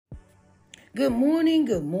Good morning,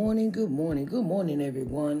 good morning, good morning, good morning,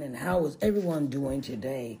 everyone. And how is everyone doing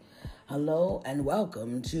today? Hello and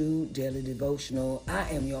welcome to Daily Devotional. I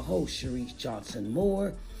am your host, Sharice Johnson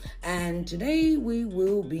Moore. And today we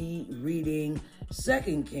will be reading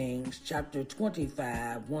 2 Kings chapter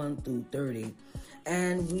 25, 1 through 30.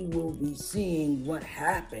 And we will be seeing what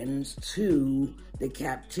happens to the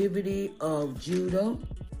captivity of Judah.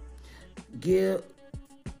 Gedaliah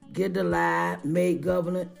made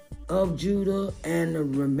governor of Judah, and the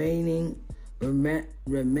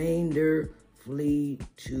remainder flee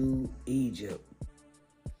to Egypt.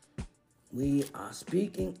 We are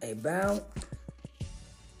speaking about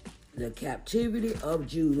the captivity of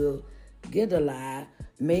Judah. Gedaliah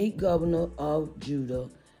made governor of Judah,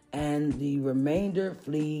 and the remainder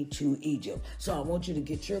flee to Egypt. So I want you to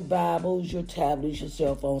get your Bibles, your tablets, your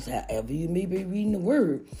cell phones, however you may be reading the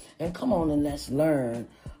word, and come on and let's learn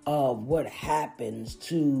of what happens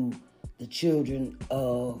to the children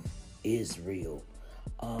of Israel.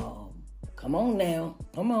 Come on now.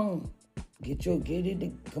 Come on. Get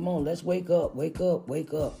it. Come on, let's wake up,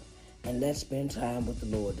 and let's spend time with the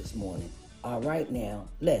Lord this morning. All right now,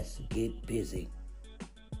 let's get busy.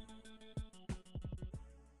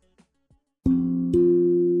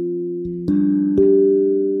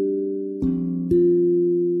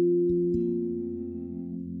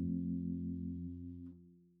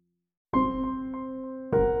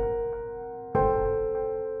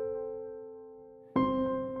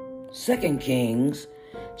 Second Kings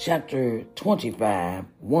chapter 25,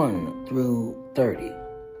 1 through 30.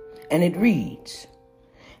 And it reads,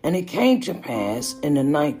 And it came to pass in the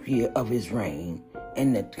 9th year of his reign,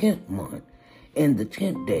 in the 10th month, in the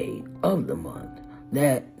 10th day of the month,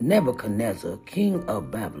 that Nebuchadnezzar, king of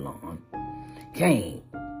Babylon, came,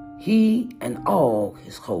 he and all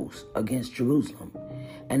his hosts, against Jerusalem,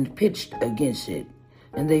 and pitched against it,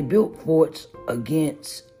 and they built forts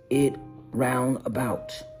against it round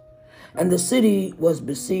about. And the city was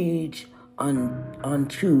besieged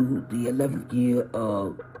unto the 11th year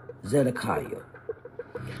of Zedekiah.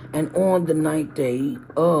 And on the 9th day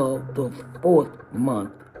of the 4th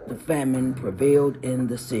month, the famine prevailed in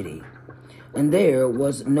the city, and there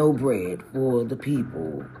was no bread for the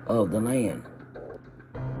people of the land.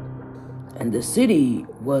 And the city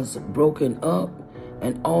was broken up,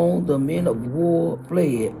 and all the men of war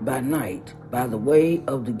fled by night by the way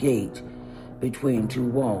of the gate between two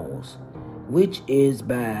walls, which is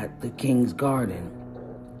by the king's garden.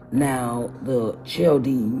 Now the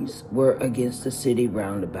Chaldees were against the city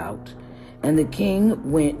round about, and the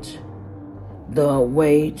king went the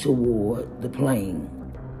way toward the plain.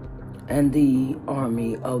 And the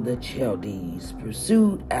army of the Chaldees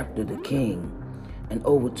pursued after the king, and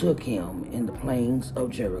overtook him in the plains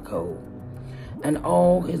of Jericho. And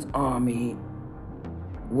all his army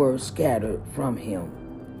were scattered from him.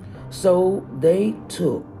 So they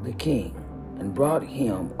took the king and brought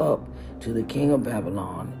him up to the king of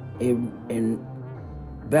Babylon in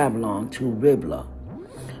Babylon to Riblah.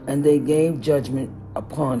 And they gave judgment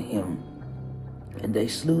upon him, and they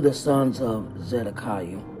slew the sons of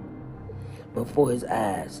Zedekiah before his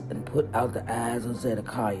eyes, and put out the eyes of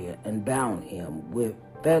Zedekiah, and bound him with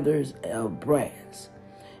feathers of brass,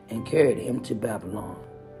 and carried him to Babylon.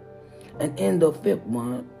 And in the 5th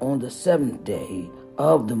month, on the 7th day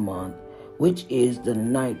of the month, which is the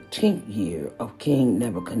 19th year of King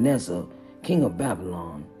Nebuchadnezzar, king of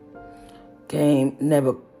Babylon, came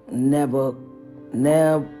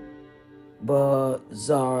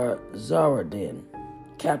Nebuzaradan,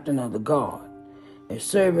 captain of the guard, a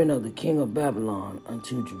servant of the king of Babylon,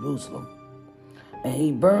 unto Jerusalem. And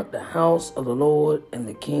he burnt the house of the Lord, and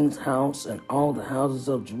the king's house, and all the houses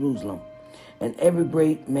of Jerusalem, and every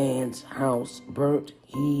great man's house burnt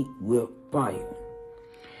he with fire.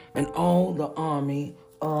 And all the army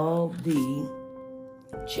of the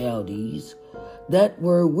Chaldees that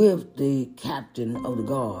were with the captain of the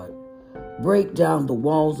guard brake down the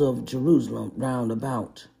walls of Jerusalem round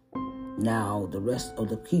about. Now the rest of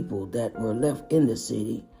the people that were left in the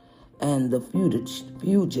city, and the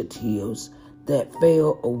fugitives that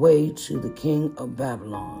fell away to the king of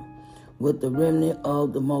Babylon, with the remnant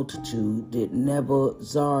of the multitude, did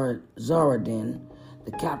Nebuzaradan,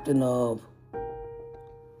 the captain of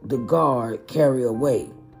the guard, carry away.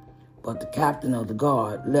 But the captain of the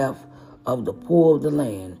guard left of the poor of the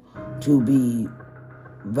land to be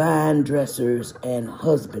vine dressers and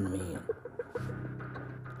husbandmen.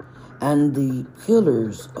 And the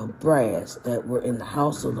pillars of brass that were in the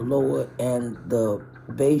house of the Lord, and the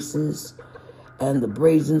bases, and the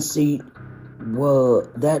brazen seat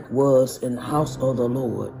that was in the house of the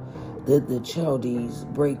Lord, did the Chaldees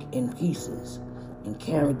break in pieces, and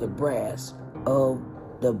carried the brass of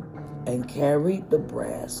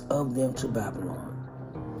them to Babylon,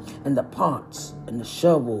 and the pots and the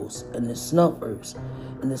shovels and the snuffers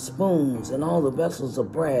and the spoons and all the vessels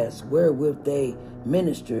of brass wherewith they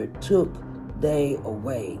ministered took they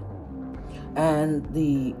away, and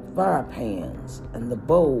the fire pans and the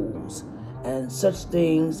bowls and such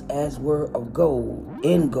things as were of gold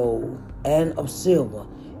in gold, and of silver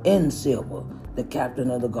in silver, the captain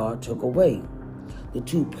of the guard took away. The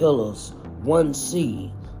 2 pillars, 1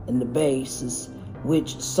 sea, and the bases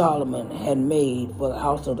which Solomon had made for the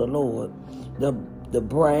house of the Lord, the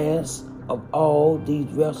brass of all these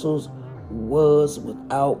vessels was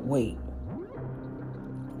without weight.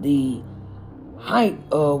 The height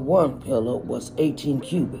of 1 pillar was 18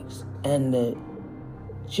 cubits, and the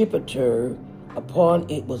chipper upon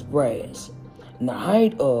it was brass, and the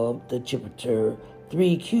height of the chipper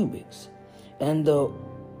 3 cubits, and the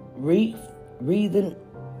wreathed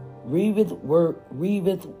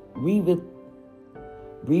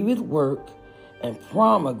work and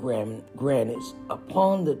pomegranates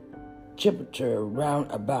upon the chipper round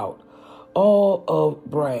about, all of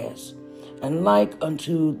brass, and like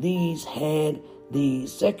unto these had the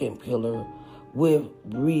 2nd pillar with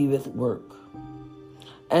wreathed work.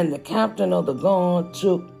 And the captain of the guard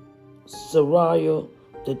took Sariah,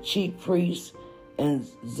 the chief priest, and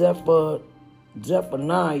Zephaniah,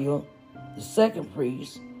 the 2nd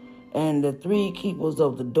priest, and the 3 keepers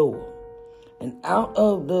of the door. And out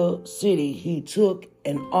of the city he took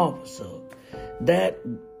an officer that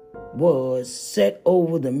was set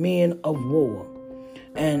over the men of war,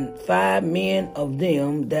 and 5 men of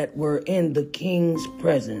them that were in the king's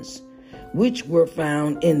presence, which were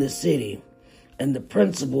found in the city, and the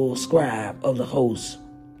principal scribe of the host,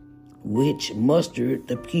 which mustered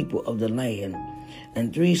the people of the land,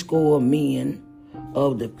 and 70 men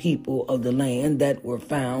of the people of the land that were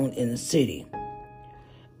found in the city.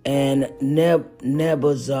 And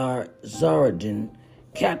Nebuzaradan,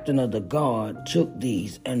 captain of the guard, took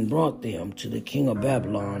these and brought them to the king of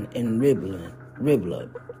Babylon in Riblah.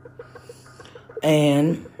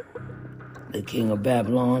 And the king of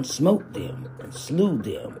Babylon smote them and slew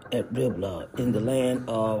them at Riblah in the land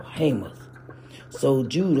of Hamath. So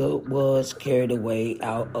Judah was carried away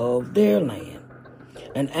out of their land.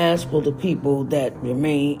 And as for the people that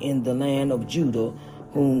remained in the land of Judah,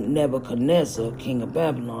 whom Nebuchadnezzar, king of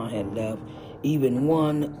Babylon, had left, even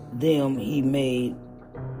one them he made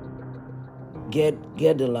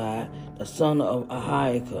Gedaliah, the son of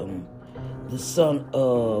Ahikam, the son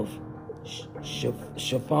of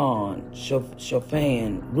Shaphan,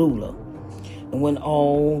 ruler. And when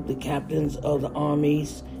all the captains of the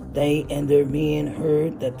armies, they and their men,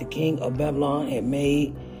 heard that the king of Babylon had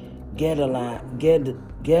made Gedaliah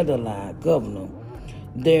governor,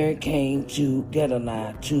 there came to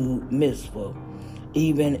Gedaliah to Mizpah,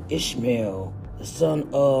 even Ishmael, the son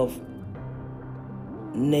of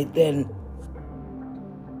Nethaniah,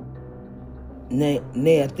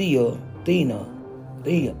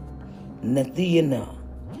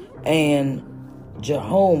 and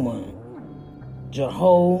Jehonan,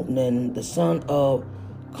 the son of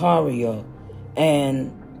Kareah,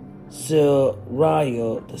 and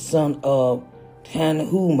Sariah, the son of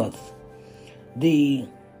Tanhumath, the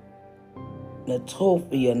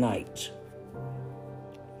Netophathite,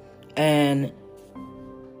 and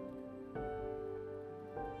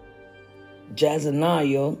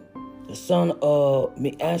Jazaniah, the son of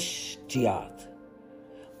Maashtioth,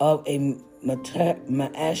 of a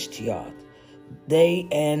Maashtioth, they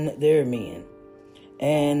and their men.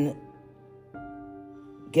 And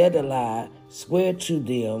Gedaliah sware to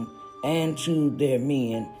them and to their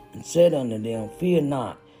men, and said unto them, Fear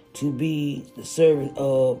not to be the servant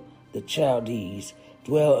of the Chaldees.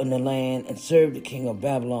 Dwell in the land, and serve the king of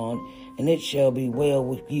Babylon, and it shall be well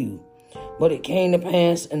with you. But it came to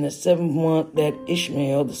pass in the 7th month that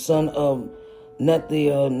Ishmael, the son of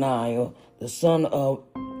Nethaniah, the son of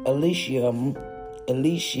Elisham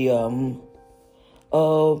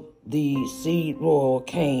of the seed royal,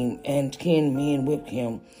 came, and 10 men with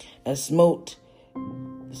him, and smote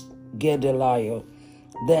Gedaliah,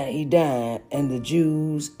 that he died, and the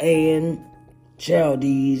Jews and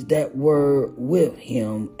Chaldees that were with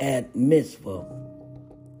him at Mizpah,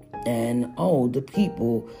 and all the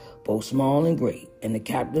people, both small and great, and the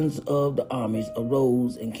captains of the armies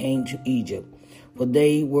arose and came to Egypt, for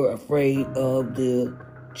they were afraid of the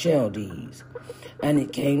Chaldees. And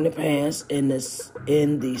it came to pass in the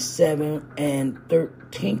 7th and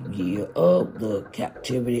 13th year of the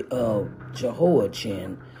captivity of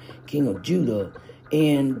Jehoiachin, king of Judah,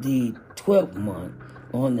 in the 12th month,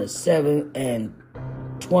 on the 7th and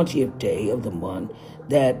 20th day of the month,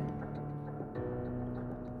 that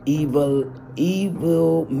evil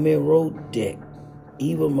Merodach,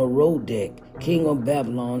 king of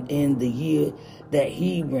Babylon, in the year that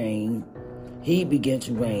he began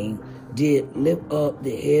to reign, did lift up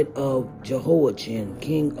the head of Jehoiachin,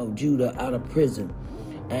 king of Judah, out of prison.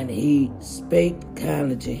 And he spake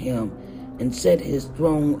kindly to him, and set his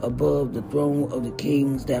throne above the throne of the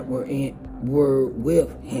kings that were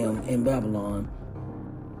with him in Babylon,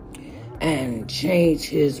 and changed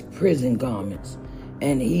his prison garments.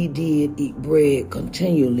 And he did eat bread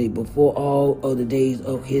continually before all of the days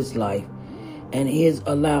of his life. And his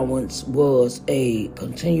allowance was a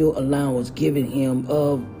continual allowance given him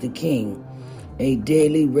of the king, a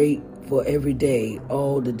daily rate for every day,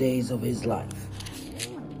 all the days of his life.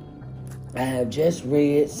 I have just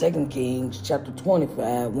read 2 Kings chapter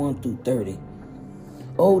 25, 1 through 30.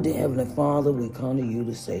 Oh, dear Heavenly Father, we come to you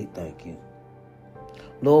to say thank you.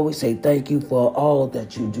 Lord, we say thank you for all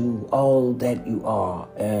that you do, all that you are,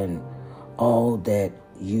 and all that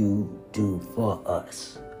you do for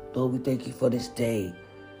us. Lord, we thank you for this day.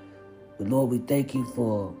 Lord, we thank you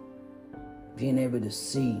for being able to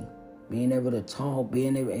see, being able to talk,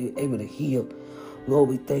 being able to hear. Lord,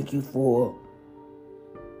 we thank you for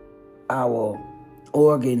our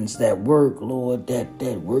organs that work, Lord,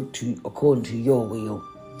 that work according to your will.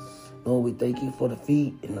 Lord, we thank you for the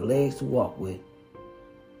feet and the legs to walk with.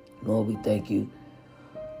 Lord, we thank you.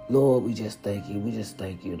 Lord, we just thank you. We just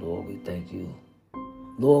thank you, Lord. We thank you.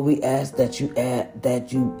 Lord, we ask that you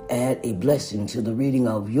add a blessing to the reading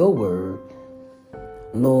of your word.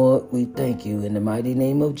 Lord, we thank you. In the mighty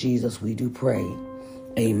name of Jesus, we do pray.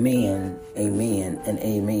 Amen, amen, and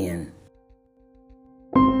amen.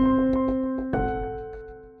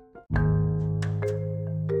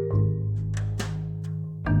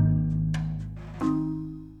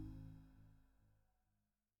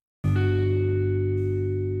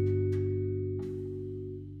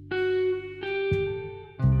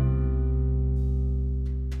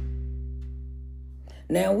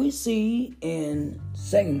 Now we see in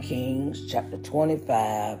 2 Kings chapter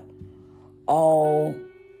 25, all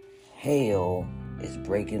hell is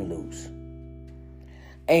breaking loose.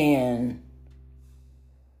 And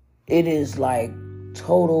it is like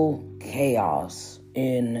total chaos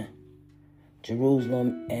in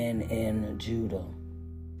Jerusalem and in Judah.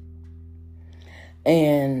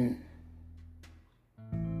 And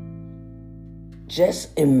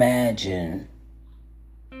just imagine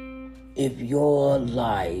if your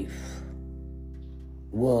life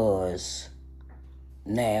was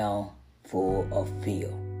now full of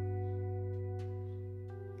fear,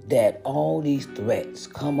 that all these threats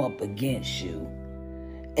come up against you,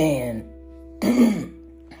 and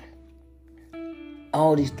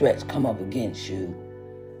all these threats come up against you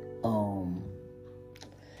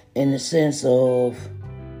in the sense of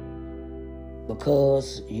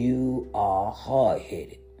because you are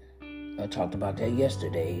hard-headed. I talked about that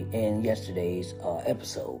yesterday in yesterday's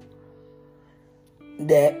episode.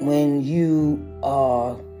 That when you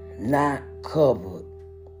are not covered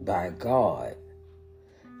by God,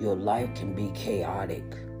 your life can be chaotic,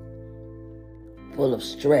 full of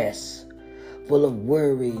stress, full of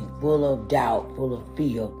worry, full of doubt, full of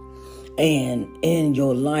fear. And in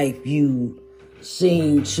your life, you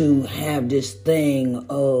seem to have this thing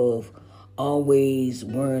of always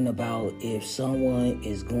worrying about if someone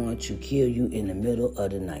is going to kill you in the middle of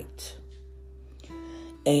the night.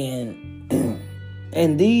 And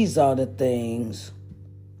and these are the things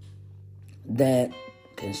that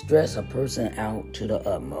can stress a person out to the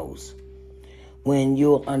utmost. When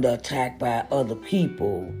you're under attack by other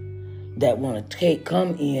people that want to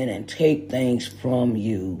come in and take things from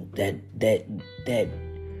you that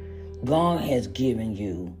God has given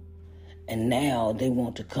you. And now they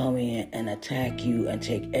want to come in and attack you and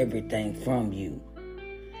take everything from you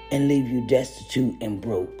and leave you destitute and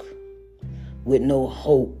broke with no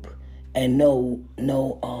hope and no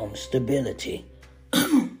stability.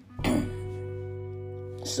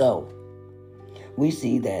 So we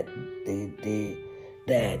see that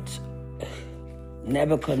that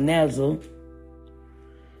Nebuchadnezzar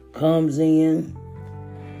comes in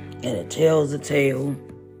and it tells the tale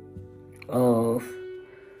of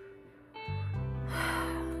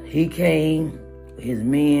he came, his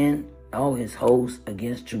men, all his hosts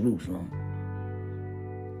against Jerusalem.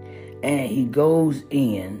 And he goes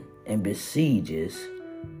in and besieges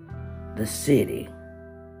the city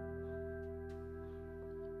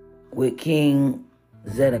with King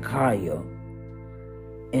Zedekiah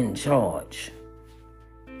in charge.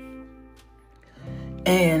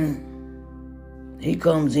 And he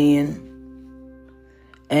comes in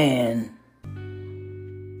and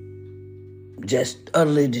just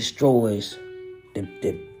utterly destroys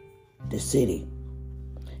the city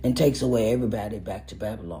and takes away everybody back to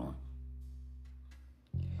Babylon.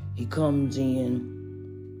 He comes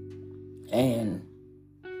in, and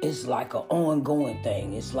it's like an ongoing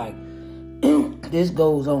thing. It's like this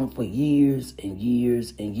goes on for years and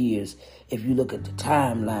years and years. If you look at the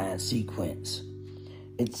timeline sequence,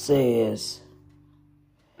 it says,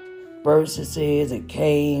 first it says, it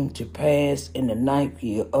came to pass in the 9th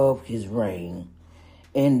year of his reign,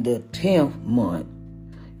 in the 10th month,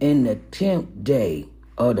 in the 10th day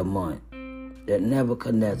of the month, that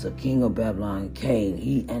Nebuchadnezzar, king of Babylon, came,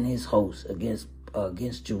 he and his hosts, against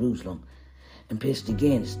Jerusalem, and pitched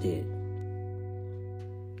against it.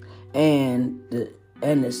 And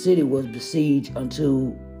the city was besieged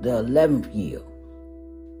until the 11th year.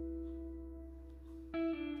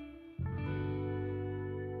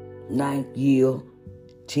 Ninth year,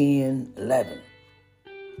 10, 11.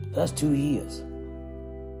 That's 2 years.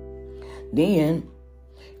 Then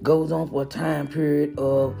goes on for a time period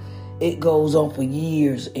of, it goes on for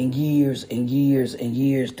years and years and years and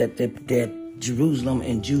years that Jerusalem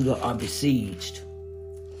and Judah are besieged.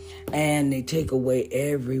 And they take away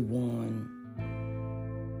everyone.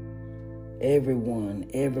 And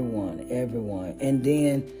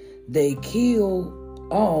then they kill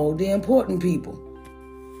all the important people.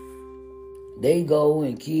 They go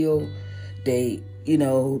and kill, they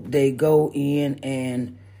go in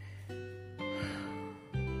and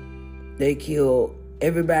they kill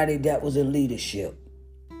everybody that was in leadership.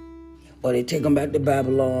 Or they take them back to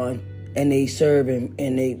Babylon and they serve him,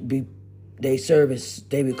 and they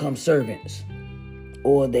become servants,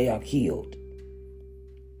 or they are killed.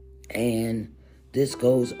 And this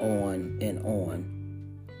goes on and on.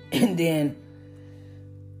 And then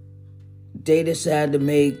they decide to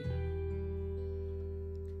make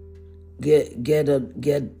Gedaliah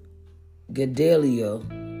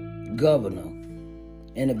governor,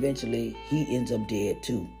 and eventually he ends up dead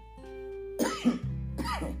too.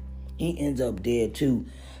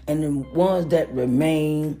 And the ones that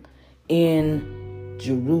remain in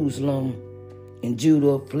Jerusalem and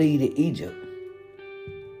Judah flee to Egypt.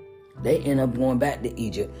 They end up going back to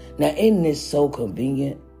Egypt. Now, isn't this so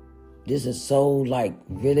convenient? This is so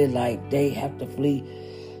really they have to flee.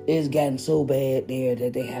 It's gotten so bad there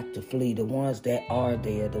that they have to flee. The ones that are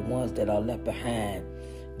there, the ones that are left behind,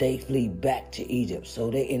 they flee back to Egypt. So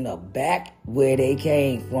they end up back where they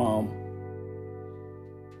came from.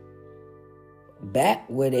 They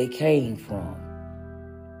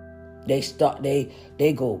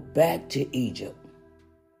go back to Egypt.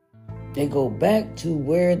 They go back to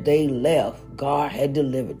where they left, God had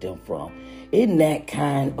delivered them from. Isn't that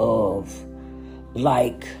kind of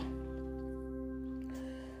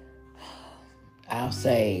I'll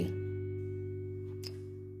say,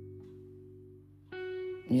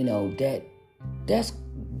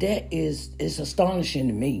 that is astonishing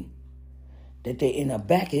to me that they end up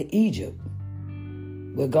back in Egypt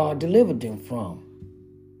where God delivered them from.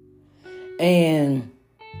 And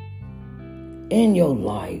in your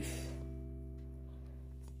life,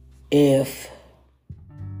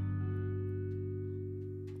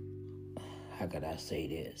 how could I say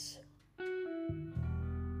this?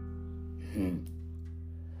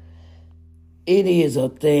 It is a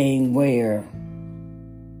thing where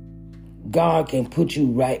God can put you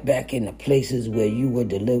right back in the places where you were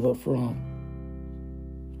delivered from,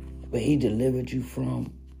 where he delivered you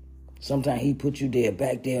from. Sometimes he put you there,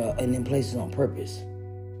 back there, and in places on purpose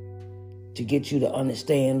to get you to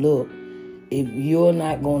understand, look, if you're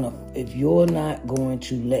not going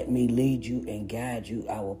to let me lead you and guide you,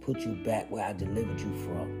 I will put you back where I delivered you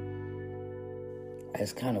from.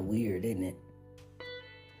 That's kind of weird, isn't it?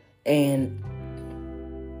 And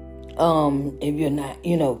if you're not,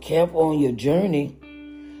 careful on your journey,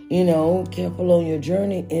 careful on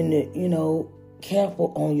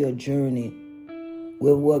your journey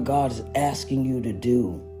with what God is asking you to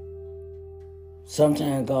do.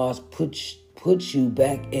 Sometimes God puts you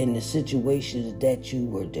back in the situations that you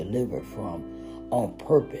were delivered from on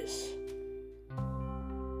purpose.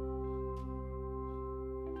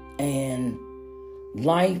 And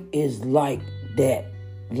life is like that.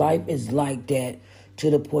 Life is like that to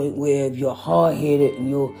the point where if you're hard-headed and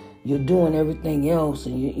you're doing everything else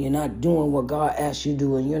and you're not doing what God asked you to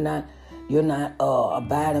do, and you're not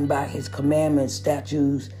abiding by his commandments,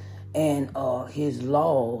 statutes, and his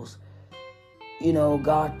laws,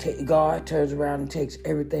 God turns around and takes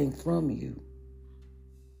everything from you.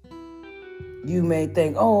 You may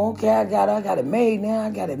think, oh, okay, I got it made now.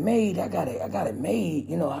 I got it made. I got it made.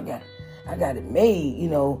 I got it made.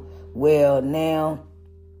 Well, now,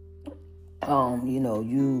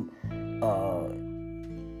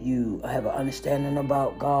 you have an understanding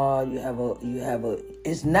about God. You have a.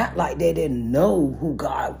 It's not like they didn't know who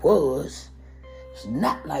God was. It's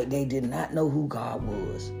not like they did not know who God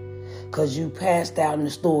was, because you passed down the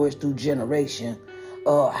stories through generation,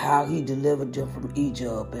 how He delivered them from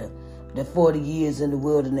Egypt and the 40 years in the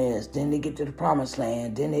wilderness. Then they get to the promised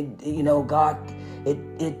land. Then God,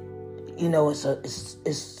 it's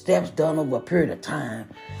steps done over a period of time.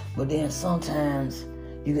 But then sometimes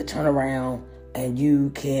you can turn around and you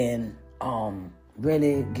can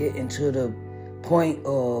really get into the point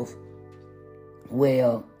of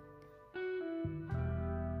where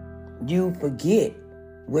you forget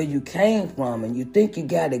where you came from, and you think you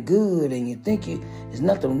got it good, and you think there's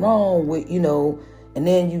nothing wrong with, and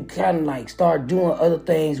then you kind of like start doing other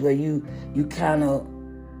things where you kind of,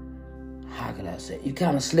 how can I say, you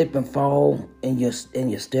kind of slip and fall in your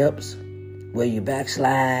steps, where you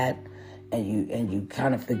backslide, and you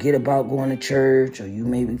kind of forget about going to church, or you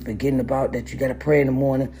may be forgetting about that you got to pray in the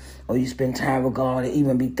morning, or you spend time with God, and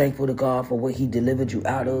even be thankful to God for what He delivered you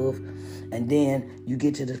out of. And then you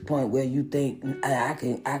get to this point where you think, I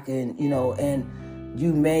can, and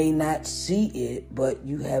you may not see it, but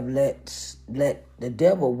you have let the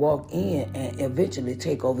devil walk in and eventually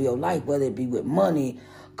take over your life, whether it be with money,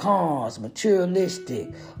 cars,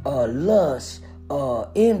 materialistic, lust,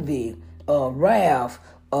 envy, wrath,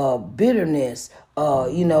 bitterness,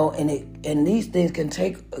 and these things can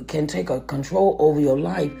take a control over your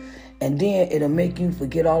life, and then it'll make you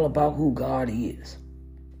forget all about who God is.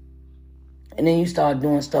 And then you start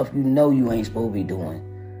doing stuff you ain't supposed to be doing,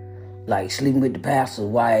 like sleeping with the pastor's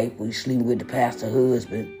wife, or you sleeping with the pastor's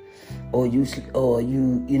husband, or you are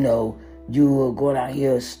going out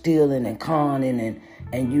here stealing and conning,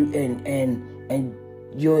 and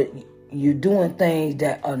you're doing things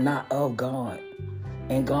that are not of God.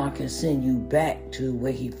 And God can send you back to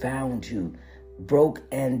where He found you, broke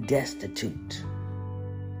and destitute.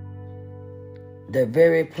 The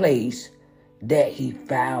very place that He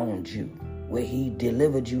found you, where He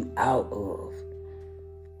delivered you out of.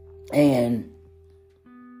 And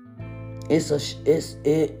it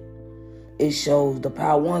shows the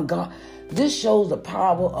power. One, God, this shows the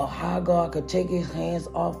power of how God could take His hands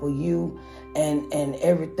off of you and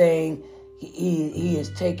everything. He is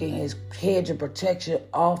taking His hedge of protection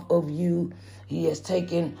off of you. He has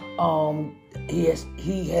taken, he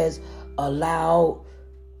has allowed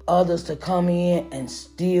others to come in and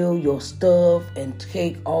steal your stuff and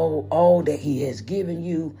take all that He has given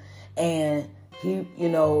you. And he'll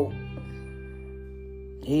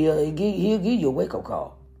give you a wake-up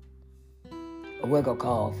call. A wake-up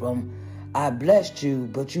call from, I blessed you,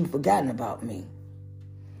 but you've forgotten about me.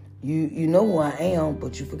 You know who I am,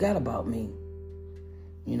 but you forgot about me.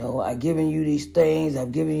 I've given you these things.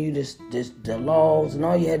 I've given you the laws, and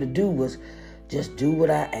all you had to do was just do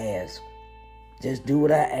what I asked. Just do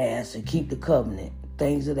what I asked and keep the covenant,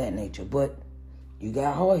 things of that nature. But you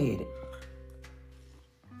got hard-headed.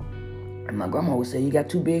 And my grandma would say, you got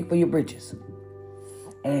too big for your britches.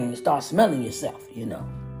 And start smelling yourself, And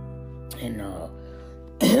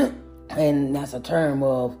and that's a term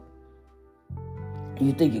of,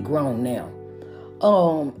 you think you're grown now.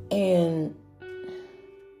 And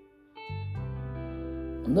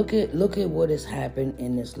look at what has happened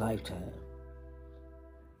in this lifetime.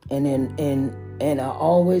 And I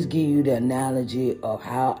always give you the analogy of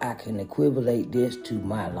how I can equivalate this to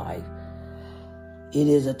my life. It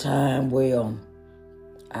is a time where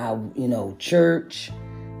I, church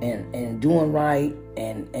and doing right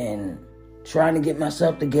and trying to get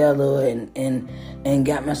myself together and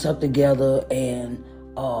got myself together and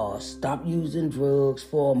stopped using drugs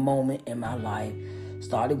for a moment in my life.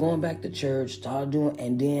 Started going back to church,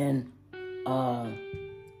 and then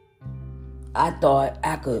I thought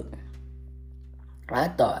I could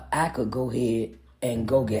go ahead and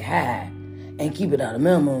go get high and keep it at a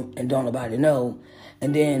minimum and don't nobody know.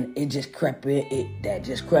 And then it just crept in. That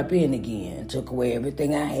just crept in again and took away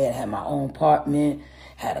everything I had. Had my own apartment,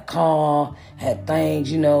 had a car, had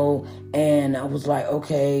things, And I was like,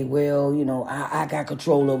 okay, well, I got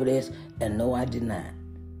control over this. And no, I did not.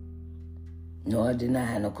 No, I did not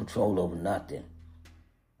have no control over nothing.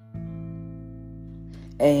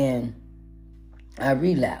 And I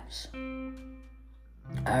relapsed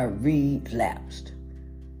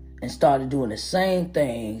and started doing the same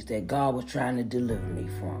things that God was trying to deliver me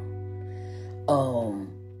from.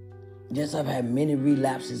 Yes, I've had many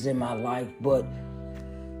relapses in my life, but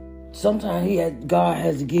sometimes God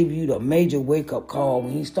has to give you the major wake-up call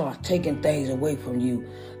when He starts taking things away from you.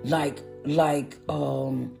 Like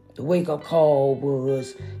the wake-up call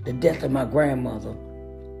was the death of my grandmother.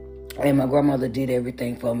 And my grandmother did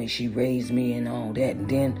everything for me. She raised me and all that. And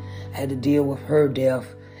then I had to deal with her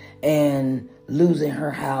death and losing her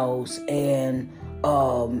house and,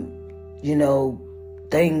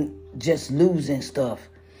 just losing stuff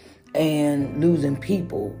and losing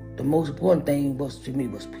people. The most important thing was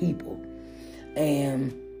people.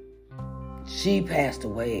 And she passed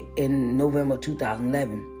away in November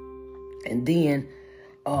 2011. And then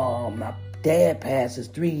my dad passes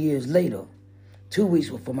 3 years later, 2 weeks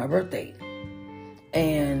before my birthday.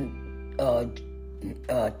 And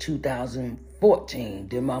 2014.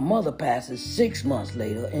 Then my mother passes 6 months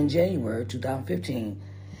later in January 2015.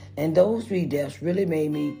 And those 3 deaths really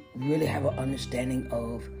made me really have an understanding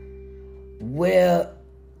of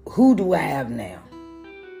who do I have now?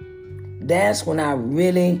 That's when I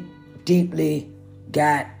really deeply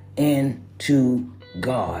got into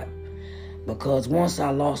God. Because once I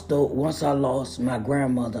lost my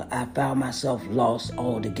grandmother, I found myself lost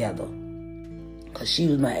altogether. Because she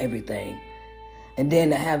was my everything. And then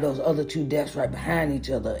to have those other 2 deaths right behind each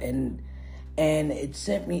other, and it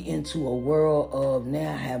sent me into a world of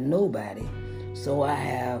now I have nobody, so I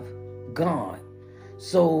have God.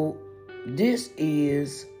 So this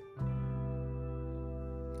is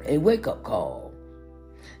a wake-up call.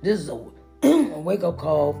 This is a wake-up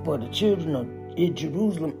call for the children of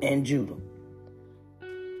Jerusalem and Judah.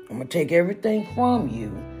 I'm going to take everything from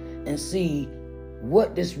you and see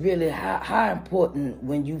what this really, how important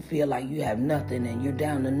when you feel like you have nothing and you're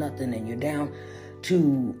down to nothing and you're down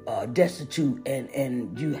to destitute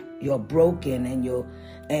and you're broken and your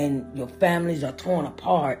families are torn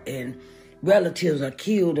apart and relatives are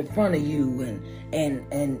killed in front of you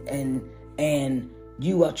and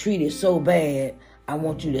you are treated so bad. I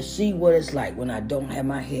want you to see what it's like when I don't have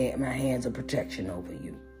my hands of protection over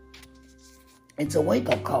you. It's a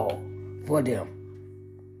wake-up call for them.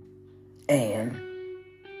 And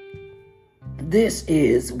this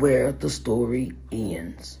is where the story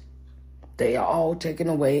ends. They are all taken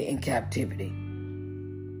away in captivity.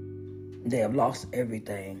 They have lost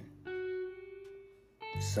everything.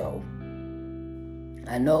 So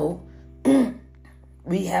I know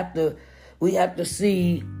we have to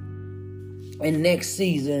see in next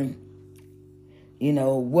season,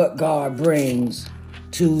 what God brings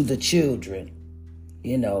to the children,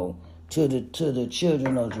 to the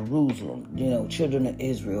children of Jerusalem, children of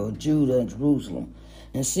Israel, Judah and Jerusalem,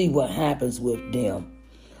 and see what happens with them.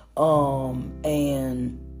 I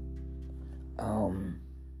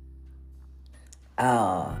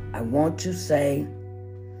want to say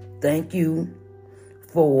thank you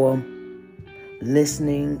for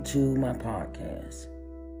listening to my podcast.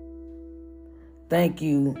 Thank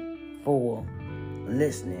you for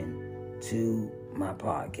listening to my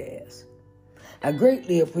podcast. I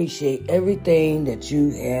greatly appreciate everything that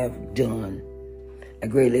you have done. I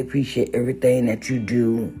greatly appreciate everything that you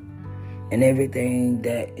do and everything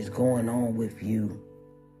that is going on with you.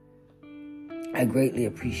 I greatly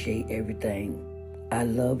appreciate everything. I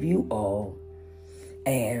love you all.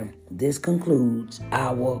 And this concludes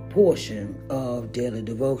our portion of Daily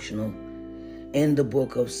Devotional in the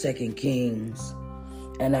book of 2 Kings.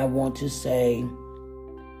 And I want to say,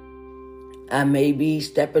 I may be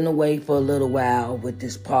stepping away for a little while with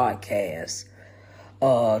this podcast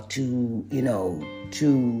to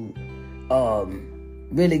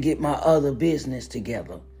really get my other business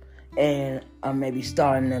together. And I may be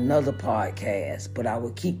starting another podcast, but I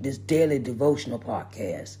will keep this Daily Devotional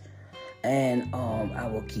podcast. And I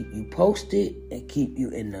will keep you posted and keep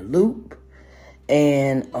you in the loop.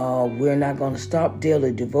 And we're not going to stop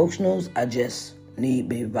Daily Devotionals. I just need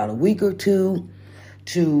maybe about a week or two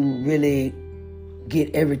to really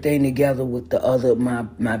get everything together with the other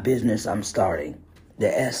my business I'm starting, the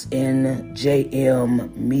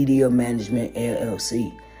SNJM Media Management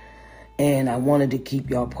LLC. And I wanted to keep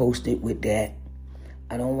y'all posted with that.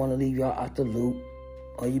 I don't want to leave y'all out the loop,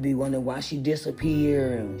 or you be wondering why she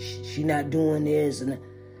disappeared and she not doing this. And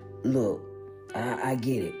look, I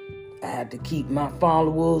get it. I have to keep my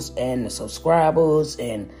followers and the subscribers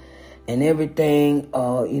and everything.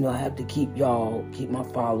 I have to keep my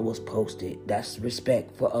followers posted. That's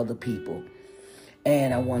respect for other people.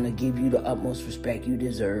 And I want to give you the utmost respect you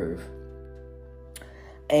deserve.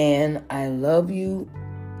 And I love you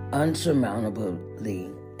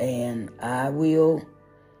unsurmountably. And I will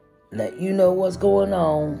let you know what's going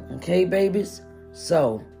on. Okay, babies?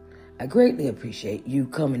 So, I greatly appreciate you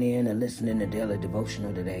coming in and listening to Daily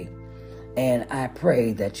Devotional today. And I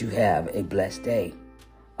pray that you have a blessed day.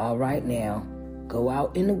 All right, now, go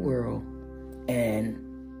out in the world and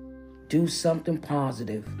do something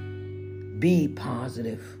positive. Be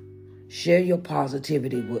positive. Share your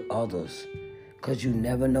positivity with others. because you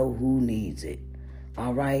never know who needs it.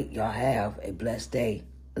 All right, y'all have a blessed day.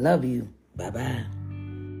 Love you. Bye-bye.